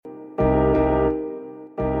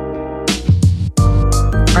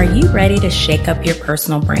Are you ready to shake up your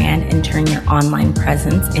personal brand and turn your online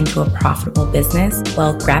presence into a profitable business?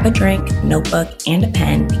 Well, grab a drink, notebook, and a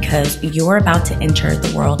pen because you're about to enter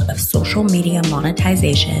the world of social media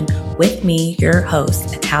monetization with me, your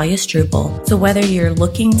host, Atalia Struble. So whether you're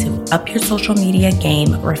looking to up your social media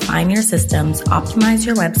game, refine your systems, optimize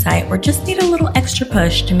your website, or just need a little extra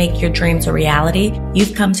push to make your dreams a reality,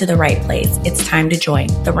 you've come to the right place. It's time to join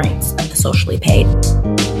the ranks of the socially paid.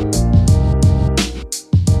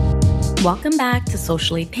 Welcome back to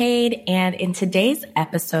Socially Paid, and in today's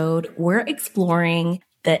episode, we're exploring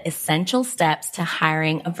the essential steps to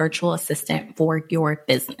hiring a virtual assistant for your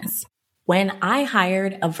business. When I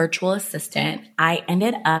hired a virtual assistant, I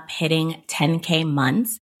ended up hitting 10K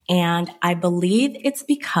months, and I believe it's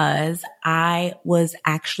because I was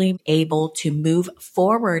actually able to move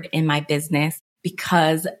forward in my business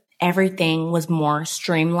because everything was more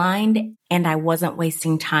streamlined and I wasn't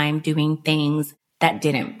wasting time doing things that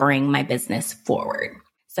didn't bring my business forward.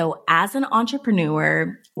 So as an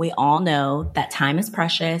entrepreneur, we all know that time is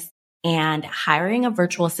precious and hiring a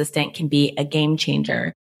virtual assistant can be a game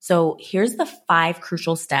changer. So here's the 5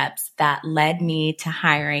 crucial steps that led me to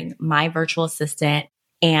hiring my virtual assistant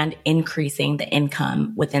and increasing the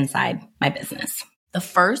income inside my business. The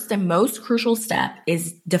first and most crucial step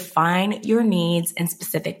is define your needs and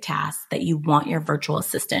specific tasks that you want your virtual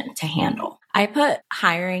assistant to handle. I put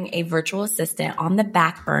hiring a virtual assistant on the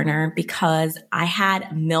back burner because I had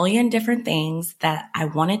a million different things that I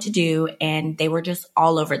wanted to do and they were just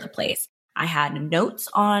all over the place. I had notes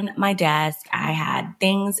on my desk. I had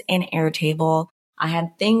things in Airtable. I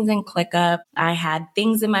had things in ClickUp. I had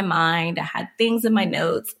things in my mind. I had things in my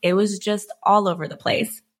notes. It was just all over the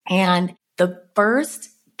place. And the first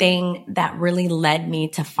thing that really led me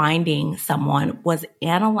to finding someone was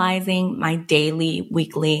analyzing my daily,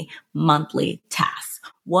 weekly, monthly tasks.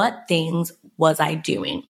 What things was I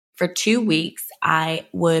doing? For 2 weeks, I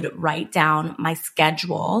would write down my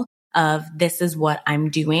schedule of this is what I'm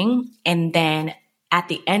doing. And then at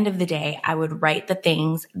the end of the day, I would write the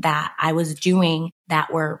things that I was doing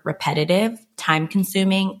that were repetitive, time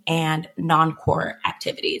consuming, and non-core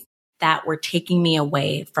activities that were taking me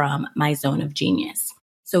away from my zone of genius.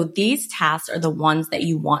 So these tasks are the ones that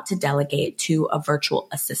you want to delegate to a virtual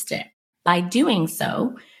assistant. By doing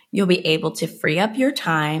so, you'll be able to free up your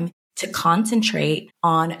time to concentrate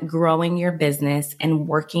on growing your business and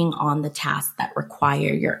working on the tasks that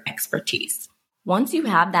require your expertise. Once you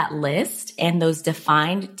have that list and those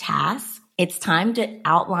defined tasks, it's time to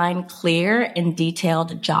outline clear and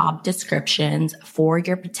detailed job descriptions for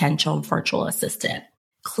your potential virtual assistant.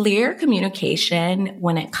 Clear communication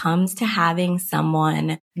when it comes to having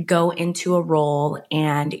someone go into a role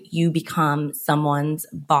and you become someone's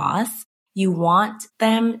boss. You want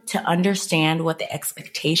them to understand what the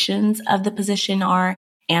expectations of the position are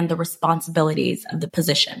and the responsibilities of the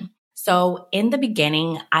position. So in the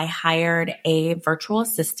beginning, I hired a virtual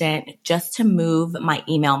assistant just to move my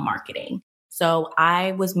email marketing. So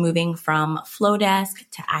I was moving from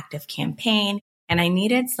Flowdesk to ActiveCampaign, and I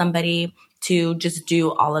needed somebody to just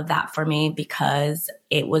do all of that for me because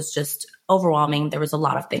it was just overwhelming. There was a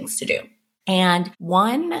lot of things to do. And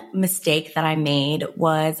one mistake that I made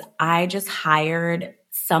was I just hired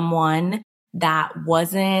someone that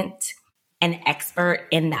wasn't an expert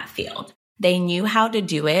in that field. They knew how to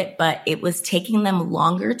do it, but it was taking them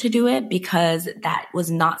longer to do it because that was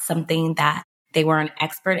not something that they were an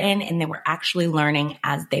expert in and they were actually learning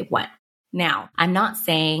as they went. Now, I'm not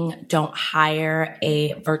saying don't hire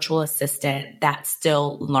a virtual assistant that's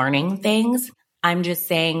still learning things. I'm just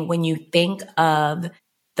saying when you think of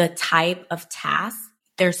the type of tasks,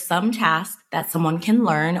 there's some tasks that someone can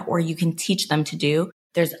learn or you can teach them to do.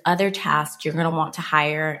 There's other tasks you're going to want to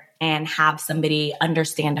hire and have somebody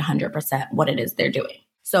understand 100% what it is they're doing.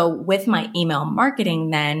 So with my email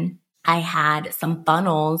marketing, then I had some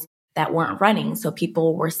funnels that weren't running. So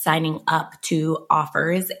people were signing up to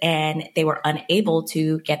offers and they were unable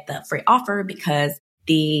to get the free offer because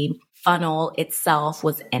the funnel itself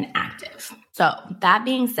was inactive. So that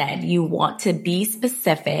being said, you want to be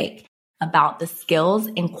specific about the skills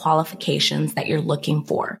and qualifications that you're looking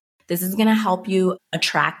for. This is going to help you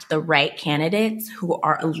attract the right candidates who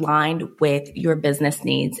are aligned with your business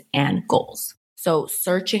needs and goals. So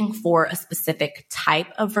searching for a specific type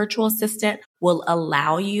of virtual assistant will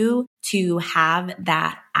allow you to have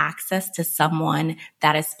that access to someone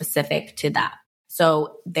that is specific to that.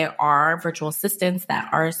 So there are virtual assistants that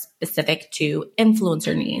are specific to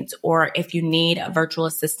influencer needs, or if you need a virtual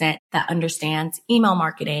assistant that understands email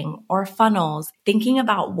marketing or funnels, thinking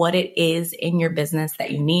about what it is in your business that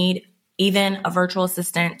you need, even a virtual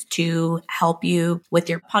assistant to help you with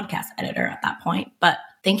your podcast editor at that point. But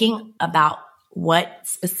thinking about what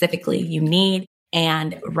specifically you need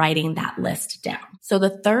and writing that list down. So the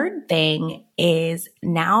third thing is,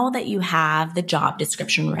 now that you have the job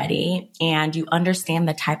description ready and you understand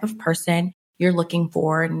the type of person you're looking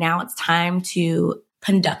for, now it's time to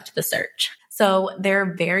conduct the search. So there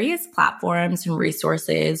are various platforms and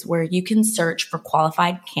resources where you can search for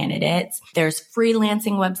qualified candidates. There's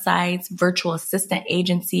freelancing websites, virtual assistant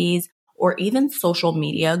agencies, or even social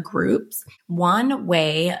media groups. One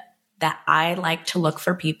way that I like to look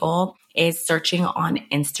for people is searching on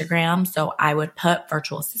Instagram. So I would put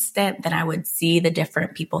virtual assistant, then I would see the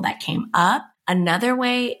different people that came up. Another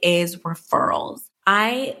way is referrals.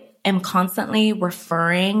 I am constantly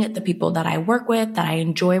referring the people that I work with, that I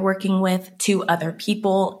enjoy working with, to other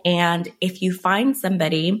people. And if you find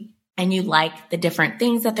somebody and you like the different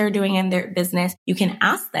things that they're doing in their business, you can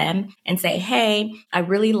ask them and say, hey, I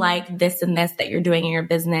really like this and this that you're doing in your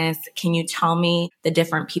business. Can you tell me the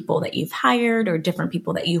different people that you've hired or different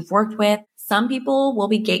people that you've worked with? Some people will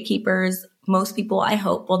be gatekeepers. Most people, I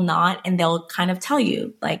hope, will not. And they'll kind of tell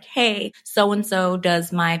you like, hey, so-and-so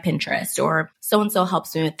does my Pinterest, or so-and-so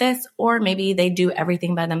helps me with this. Or maybe they do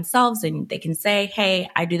everything by themselves and they can say, hey,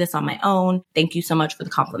 I do this on my own. Thank you so much for the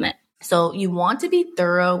compliment. So you want to be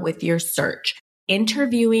thorough with your search.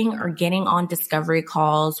 Interviewing or getting on discovery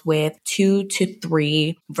calls with 2 to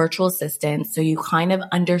 3 virtual assistants, so you kind of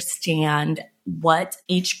understand what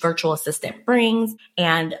each virtual assistant brings,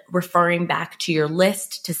 and referring back to your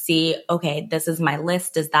list to see, okay, this is my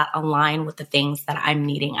list. Does that align with the things that I'm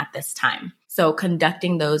needing at this time? So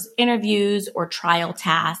conducting those interviews or trial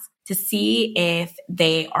tasks to see if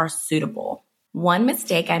they are suitable. One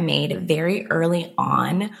mistake I made very early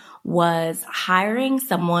on was hiring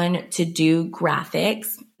someone to do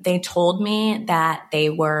graphics. They told me that they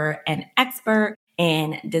were an expert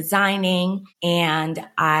in designing, and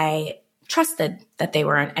I trusted that they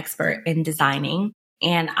were an expert in designing.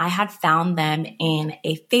 And I had found them in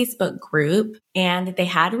a Facebook group, and they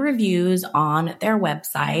had reviews on their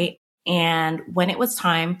website. And when it was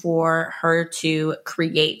time for her to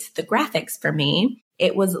create the graphics for me,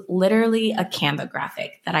 it was literally a Canva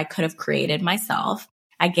graphic that I could have created myself.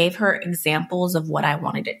 I gave her examples of what I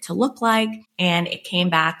wanted it to look like, and it came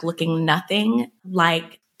back looking nothing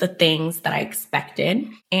like the things that I expected.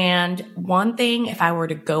 And one thing, if I were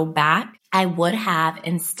to go back, I would have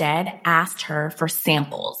instead asked her for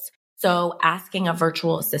samples. So asking a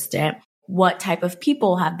virtual assistant, what type of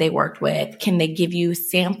people have they worked with? Can they give you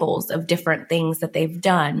samples of different things that they've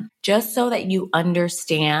done? Just so that you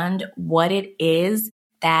understand what it is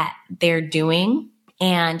that they're doing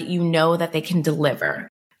and you know that they can deliver.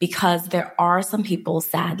 Because there are some people,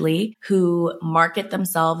 sadly, who market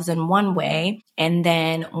themselves in one way, and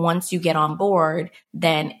then once you get on board,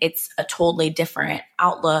 then it's a totally different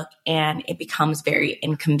outlook and it becomes very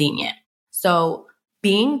inconvenient. So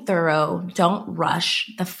being thorough, don't rush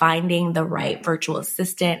the finding the right virtual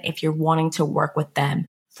assistant if you're wanting to work with them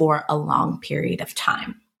for a long period of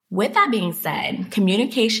time. With that being said,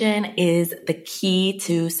 communication is the key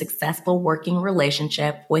to successful working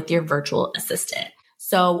relationship with your virtual assistant.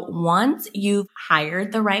 So once you've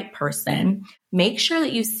hired the right person, make sure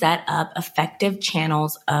that you set up effective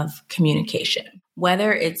channels of communication,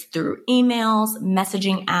 whether it's through emails,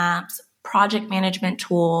 messaging apps, project management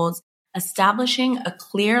tools. Establishing a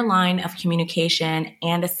clear line of communication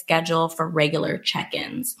and a schedule for regular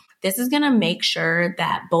check-ins. This is going to make sure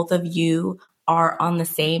that both of you are on the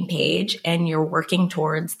same page and you're working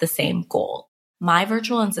towards the same goal. My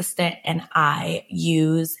virtual assistant and I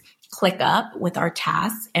use ClickUp with our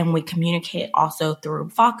tasks, and we communicate also through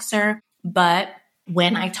Voxer. But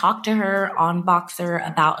when I talk to her on Voxer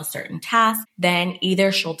about a certain task, then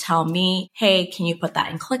either she'll tell me, hey, can you put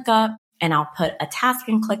that in ClickUp? And I'll put a task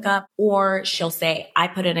in ClickUp, or she'll say, I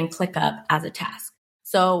put it in ClickUp as a task.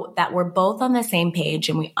 So that we're both on the same page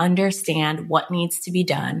and we understand what needs to be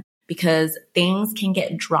done, because things can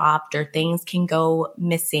get dropped or things can go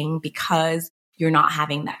missing because you're not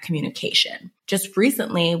having that communication. Just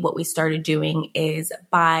recently, what we started doing is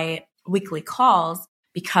bi-weekly calls,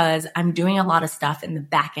 because I'm doing a lot of stuff in the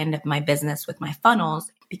back end of my business with my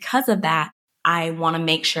funnels. Because of that, I want to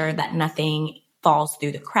make sure that nothing falls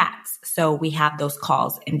through the cracks. So we have those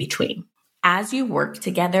calls in between. As you work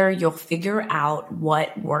together, you'll figure out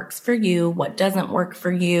what works for you, what doesn't work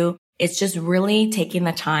for you. It's just really taking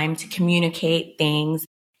the time to communicate things.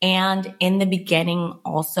 And in the beginning,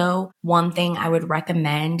 also, one thing I would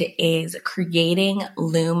recommend is creating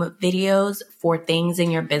Loom videos for things in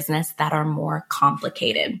your business that are more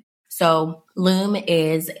complicated. So Loom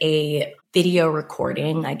is a video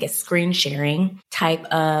recording, I guess screen sharing type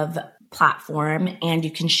of platform and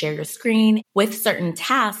you can share your screen. With certain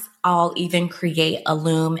tasks, I'll even create a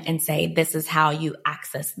Loom and say, this is how you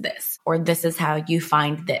access this, or this is how you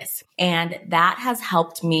find this. And that has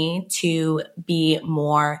helped me to be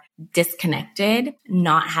more disconnected,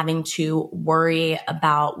 not having to worry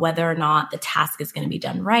about whether or not the task is going to be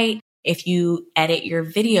done right. If you edit your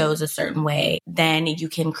videos a certain way, then you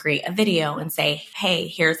can create a video and say, hey,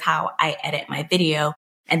 here's how I edit my video,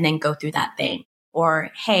 and then go through that thing. Or,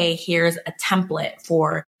 hey, here's a template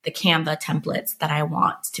for the Canva templates that I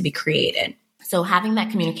want to be created. So having that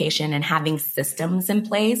communication and having systems in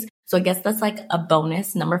place. So I guess that's like a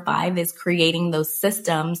bonus. Number 5 is creating those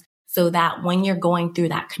systems so that when you're going through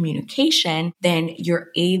that communication, then you're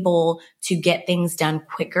able to get things done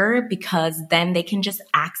quicker, because then they can just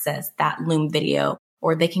access that Loom video,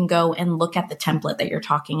 or they can go and look at the template that you're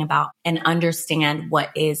talking about and understand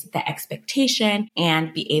what is the expectation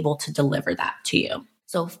and be able to deliver that to you.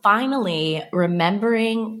 So finally,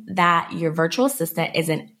 remembering that your virtual assistant is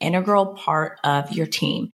an integral part of your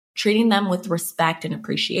team, treating them with respect and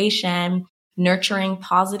appreciation, nurturing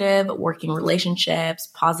positive working relationships,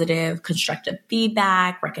 positive constructive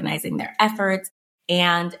feedback, recognizing their efforts,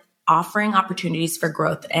 and offering opportunities for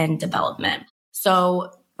growth and development.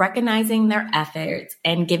 So recognizing their efforts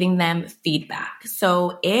and giving them feedback.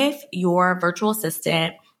 So if your virtual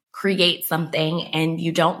assistant creates something and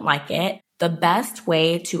you don't like it, the best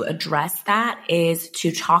way to address that is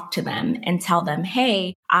to talk to them and tell them,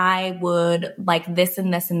 hey, I would like this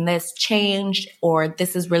and this and this changed, or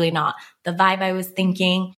this is really not the vibe I was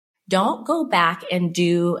thinking. Don't go back and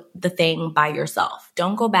do the thing by yourself.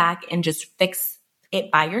 Don't go back and just fix it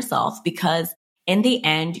by yourself, because in the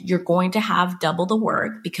end, you're going to have double the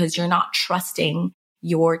work because you're not trusting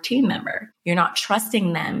your team member. You're not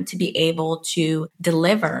trusting them to be able to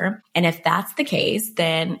deliver. And if that's the case,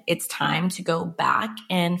 then it's time to go back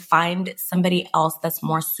and find somebody else that's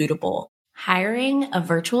more suitable. Hiring a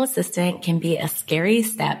virtual assistant can be a scary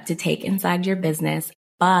step to take inside your business,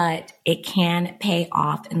 but it can pay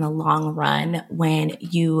off in the long run when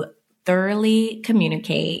you thoroughly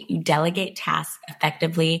communicate, you delegate tasks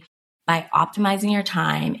effectively by optimizing your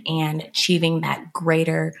time and achieving that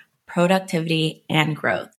greater productivity and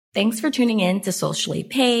growth. Thanks for tuning in to Socially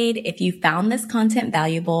Paid. If you found this content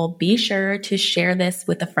valuable, be sure to share this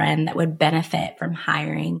with a friend that would benefit from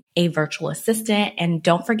hiring a virtual assistant. And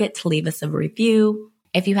don't forget to leave us a review.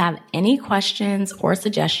 If you have any questions or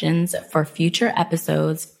suggestions for future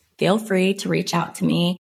episodes, feel free to reach out to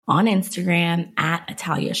me on Instagram at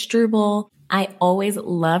Italia Struble. I always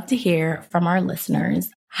love to hear from our listeners.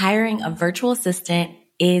 Hiring a virtual assistant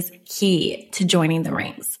is key to joining the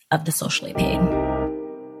ranks of the Socially Paid.